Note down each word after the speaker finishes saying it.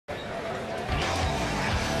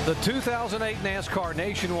The 2008 NASCAR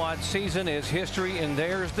Nationwide season is history, and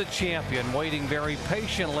there's the champion waiting very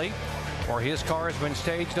patiently for his car has been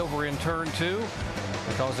staged over in turn 2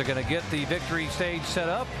 because they're going to get the victory stage set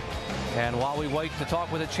up. And while we wait to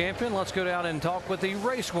talk with the champion, let's go down and talk with the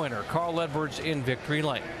race winner, Carl Edwards, in victory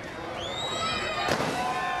lane.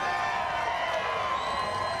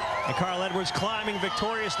 And Carl Edwards climbing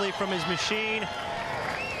victoriously from his machine.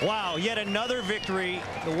 Wow, yet another victory.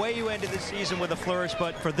 The way you ended the season with a flourish,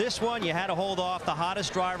 but for this one, you had to hold off the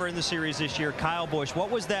hottest driver in the series this year, Kyle Busch. What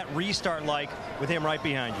was that restart like with him right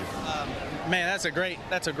behind you? Man, that's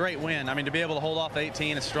a great win. I mean, to be able to hold off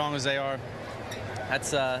 18 as strong as they are,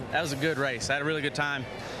 that was a good race. I had a really good time.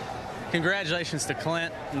 Congratulations to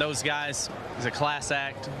Clint and those guys. It's a class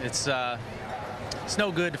act. It's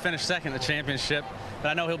no good to finish second in the championship, but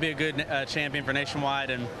I know he'll be a good champion for Nationwide.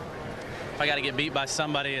 And if I got to get beat by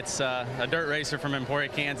somebody, it's a dirt racer from Emporia,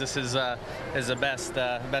 Kansas is the best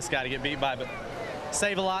guy to get beat by. But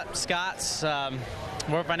Save-A-Lot, Scott's,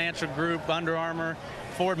 World Financial Group, Under Armour,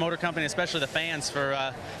 Ford Motor Company, especially the fans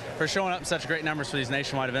for showing up in such great numbers for these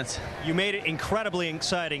nationwide events. You made it incredibly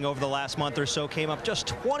exciting over the last month or so, came up just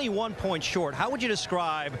 21 points short. How would you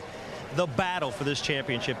describe the battle for this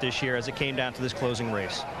championship this year as it came down to this closing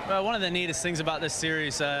race? Well, one of the neatest things about this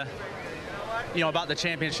series, about the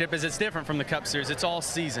championship is it's different from the Cup Series. It's all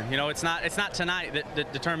season. It's not tonight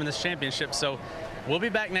that determines this championship. So we'll be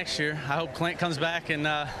back next year. I hope Clint comes back and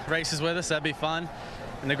races with us. That'd be fun.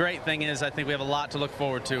 And the great thing is I think we have a lot to look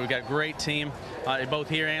forward to. We've got a great team, both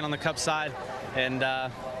here and on the Cup side. And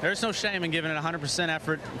there's no shame in giving it 100%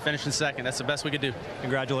 effort and finishing second. That's the best we could do.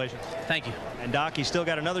 Congratulations. Thank you. And Doc, he's still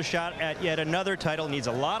got another shot at yet another title. Needs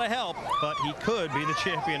a lot of help, but he could be the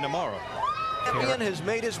champion tomorrow. Champion has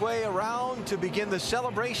made his way around to begin the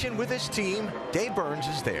celebration with his team. Dave Burns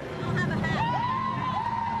is there.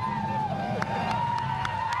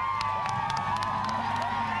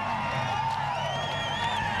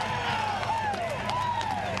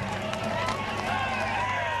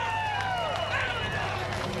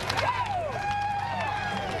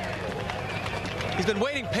 He's been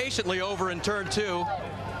waiting patiently over in turn 2.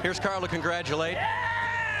 Here's Carl to congratulate.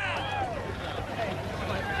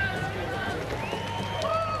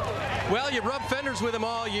 Well, you rubbed fenders with him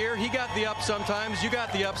all year. He got the up sometimes. You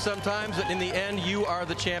got the up sometimes. But in the end, you are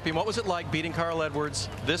the champion. What was it like beating Carl Edwards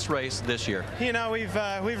this race this year?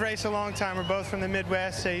 We've raced a long time. We're both from the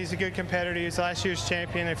Midwest. He's a good competitor. He's last year's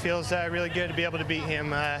champion. It feels really good to be able to beat him.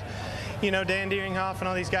 Dan Deeringhoff and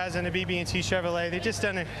all these guys in the BB&T Chevrolet, they've just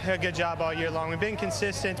done a good job all year long. We've been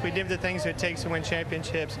consistent. We did the things it takes to win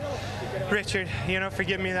championships. Richard, for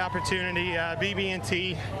giving me the opportunity.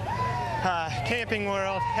 BB&T, Camping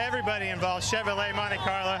World, everybody involved, Chevrolet, Monte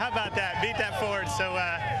Carlo. How about that? Beat that Ford. So,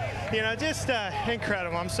 just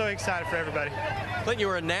incredible. I'm so excited for everybody. Clint, you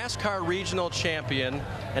were a NASCAR regional champion,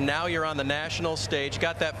 and now you're on the national stage.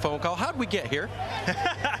 Got that phone call. How'd we get here?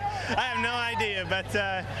 I have no idea, but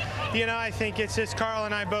I think it's just Carl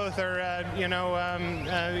and I both are,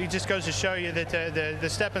 it just goes to show you that the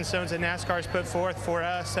stepping stones that NASCAR's put forth for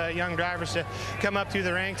us young drivers to come up through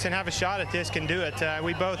the ranks and have a shot at this can do it.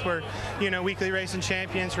 We both were, weekly racing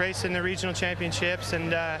champions, racing the regional championships,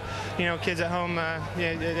 and kids at home,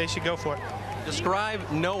 they should go for it. Describe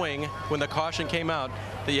knowing when the caution came out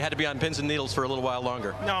that you had to be on pins and needles for a little while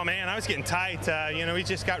longer. No, man, I was getting tight. We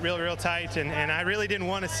just got real tight, and I really didn't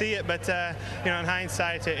want to see it, but in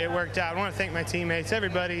hindsight, it worked out. I want to thank my teammates,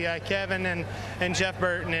 everybody, Kevin and Jeff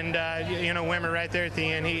Burton, and Wimmer right there at the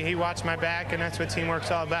end. He watched my back, and that's what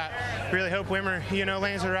teamwork's all about. Really hope Wimmer,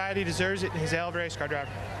 lands the ride. He deserves it. He's a hell of a race car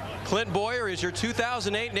driver. Clint Boyer is your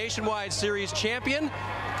 2008 Nationwide Series champion.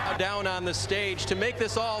 Down on the stage to make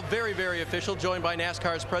this all very, very official, joined by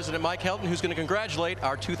NASCAR's president Mike Helton, who's going to congratulate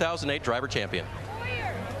our 2008 driver champion.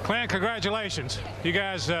 Clint, congratulations. You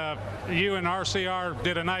guys, you and RCR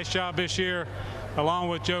did a nice job this year, along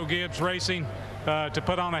with Joe Gibbs Racing, to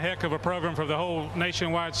put on a heck of a program for the whole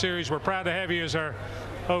Nationwide Series. We're proud to have you as our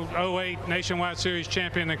 08 Nationwide Series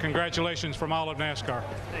champion, and congratulations from all of NASCAR.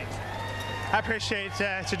 Thanks. I appreciate it.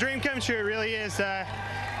 It's a dream come true. It really is.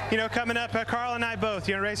 Coming up, Carl and I both,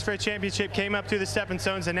 race for a championship, came up through the stepping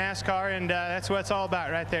stones of NASCAR, and that's what it's all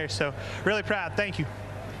about right there. So really proud. Thank you.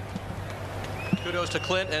 Kudos to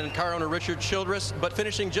Clint and car owner Richard Childress, but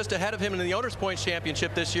finishing just ahead of him in the Owners' Points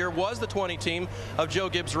Championship this year was the 20 team of Joe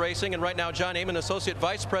Gibbs Racing, and right now John Amon, Associate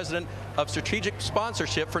Vice President of Strategic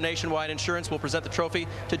Sponsorship for Nationwide Insurance, will present the trophy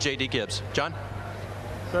to J.D. Gibbs. John?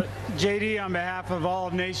 JD, on behalf of all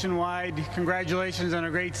of Nationwide, congratulations on a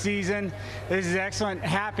great season. This is excellent.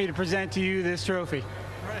 Happy to present to you this trophy.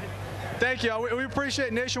 Thank you. We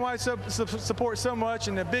appreciate nationwide support so much,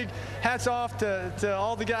 and a big hats off to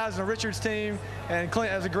all the guys on Richard's team, and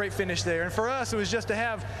Clint has a great finish there. And for us, it was just to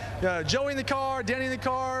have Joey in the car, Denny in the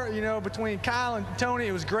car, you know, between Kyle and Tony,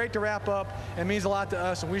 it was great to wrap up, and means a lot to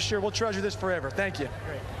us, and we'll treasure this forever. Thank you.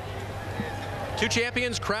 Great. 2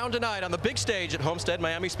 champions crowned tonight on the big stage at Homestead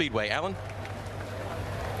Miami Speedway. Alan?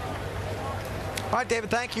 All right,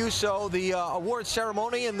 David, thank you. So the award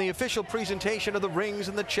ceremony and the official presentation of the rings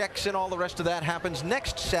and the checks and all the rest of that happens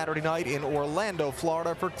next Saturday night in Orlando,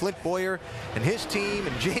 Florida, for Clint Boyer and his team,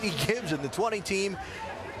 and J.D. Gibbs and the 20 team.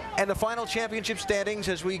 And the final championship standings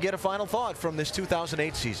as we get a final thought from this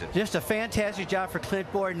 2008 season. Just a fantastic job for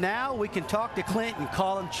Clint Boyer. Now we can talk to Clint and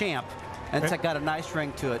call him champ. And it's got a nice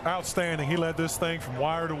ring to it. Outstanding. He led this thing from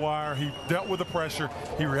wire to wire. He dealt with the pressure.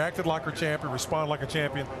 He reacted like a champion, responded like a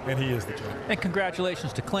champion, and he is the champion. And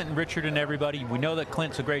congratulations to Clint and Richard and everybody. We know that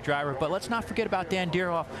Clint's a great driver, but let's not forget about Dan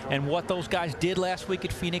Deerhoff and what those guys did last week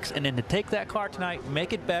at Phoenix, and then to take that car tonight,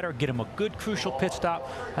 make it better, get him a good crucial pit stop.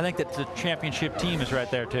 I think that the championship team is right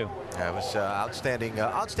there too. That was outstanding,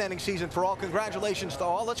 outstanding season for all. Congratulations to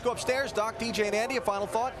all. Let's go upstairs. Doc, DJ, and Andy, a final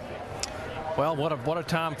thought? Well, what a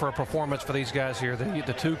time for a performance for these guys here. The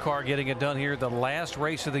 2-car getting it done here, the last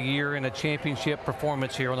race of the year, and a championship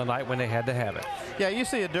performance here on the night when they had to have it. Yeah, you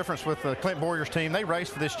see a difference with Clint Boyer's team. They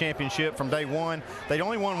raced for this championship from day one. They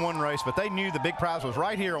only won 1 race, but they knew the big prize was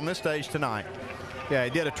right here on this stage tonight. Yeah, he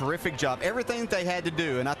did a terrific job. Everything they had to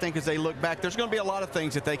do, and I think as they look back, there's going to be a lot of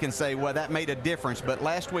things that they can say, well, that made a difference. But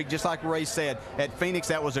last week, just like Ray said, at Phoenix,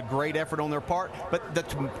 that was a great effort on their part. But the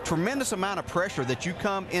tremendous amount of pressure that you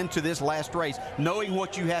come into this last race, knowing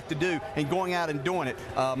what you have to do and going out and doing it,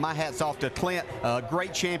 my hat's off to Clint.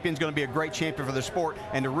 Great champion's going to be a great champion for the sport,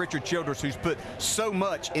 and to Richard Childress, who's put so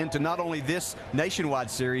much into not only this nationwide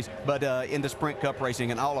series, but into Sprint Cup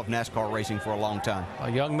racing and all of NASCAR racing for a long time. A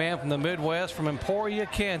young man from the Midwest, from Emporia,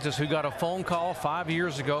 Kansas, who got a phone call 5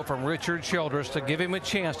 years ago from Richard Childress to give him a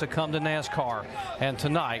chance to come to NASCAR. And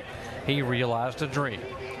tonight, he realized a dream.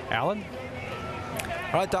 Alan?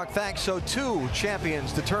 All right, Doc, thanks. So 2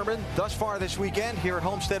 champions determined thus far this weekend here at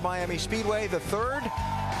Homestead Miami Speedway. The 3rd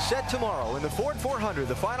set tomorrow in the Ford 400,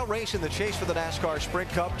 the final race in the chase for the NASCAR Sprint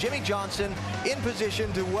Cup. Jimmy Johnson in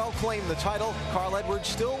position to well claim the title. Carl Edwards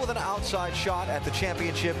still with an outside shot at the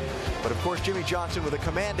championship. But of course, Jimmy Johnson with a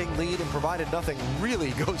commanding lead, and provided nothing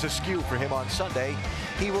really goes askew for him on Sunday,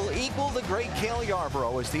 he will equal the great Cale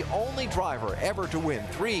Yarborough as the only driver ever to win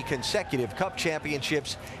 3 consecutive Cup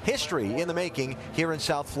championships. History in the making here in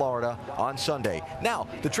South Florida on Sunday. Now,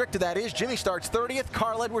 the trick to that is Jimmy starts 30th,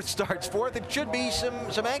 Carl Edwards starts 4th. It should be some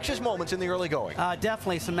anxious moments in the early going.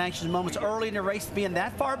 Definitely some anxious moments early in the race. Being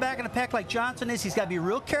that far back in the pack like Johnson is, he's got to be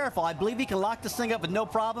real careful. I believe he can lock this thing up with no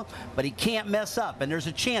problem, but he can't mess up, and there's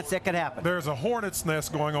a chance that could happen. There's a hornet's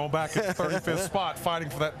nest going on back at the 35th spot, fighting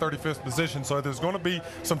for that 35th position, so there's going to be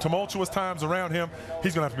some tumultuous times around him.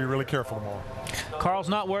 He's going to have to be really careful tomorrow. Carl's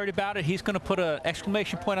not worried about it. He's going to put an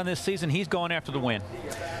exclamation point on this season. He's going after the win.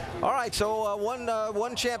 All right, so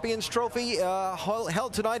one Champions Trophy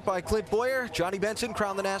held tonight by Clint Boyer. Johnny Benson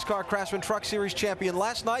crowned the NASCAR Craftsman Truck Series champion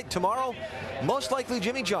last night. Tomorrow, most likely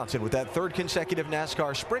Jimmy Johnson with that 3rd consecutive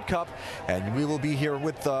NASCAR Sprint Cup. And we will be here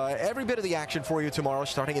with every bit of the action for you tomorrow,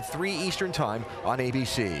 starting at 3 Eastern Time on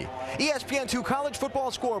ABC. ESPN2 College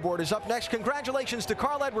Football Scoreboard is up next. Congratulations to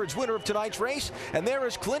Carl Edwards, winner of tonight's race. And there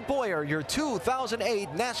is Clint Boyer, your 2008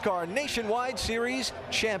 NASCAR Nationwide Series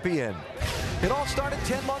champion. It all started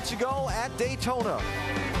 10 months ago at Daytona,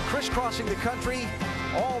 crisscrossing the country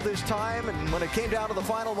all this time, and when it came down to the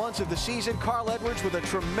final months of the season, Carl Edwards with a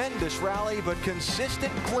tremendous rally, but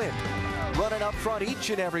consistent Clint running up front each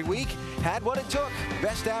and every week, had what it took,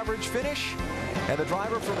 best average finish, and the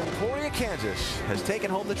driver from Emporia, Kansas has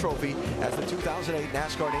taken home the trophy as the 2008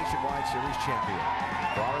 NASCAR Nationwide Series champion.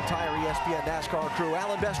 For our entire ESPN NASCAR crew,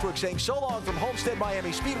 Alan Bestwick saying so long from Homestead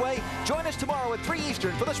Miami Speedway. Join us tomorrow at 3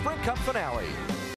 Eastern for the Sprint Cup finale.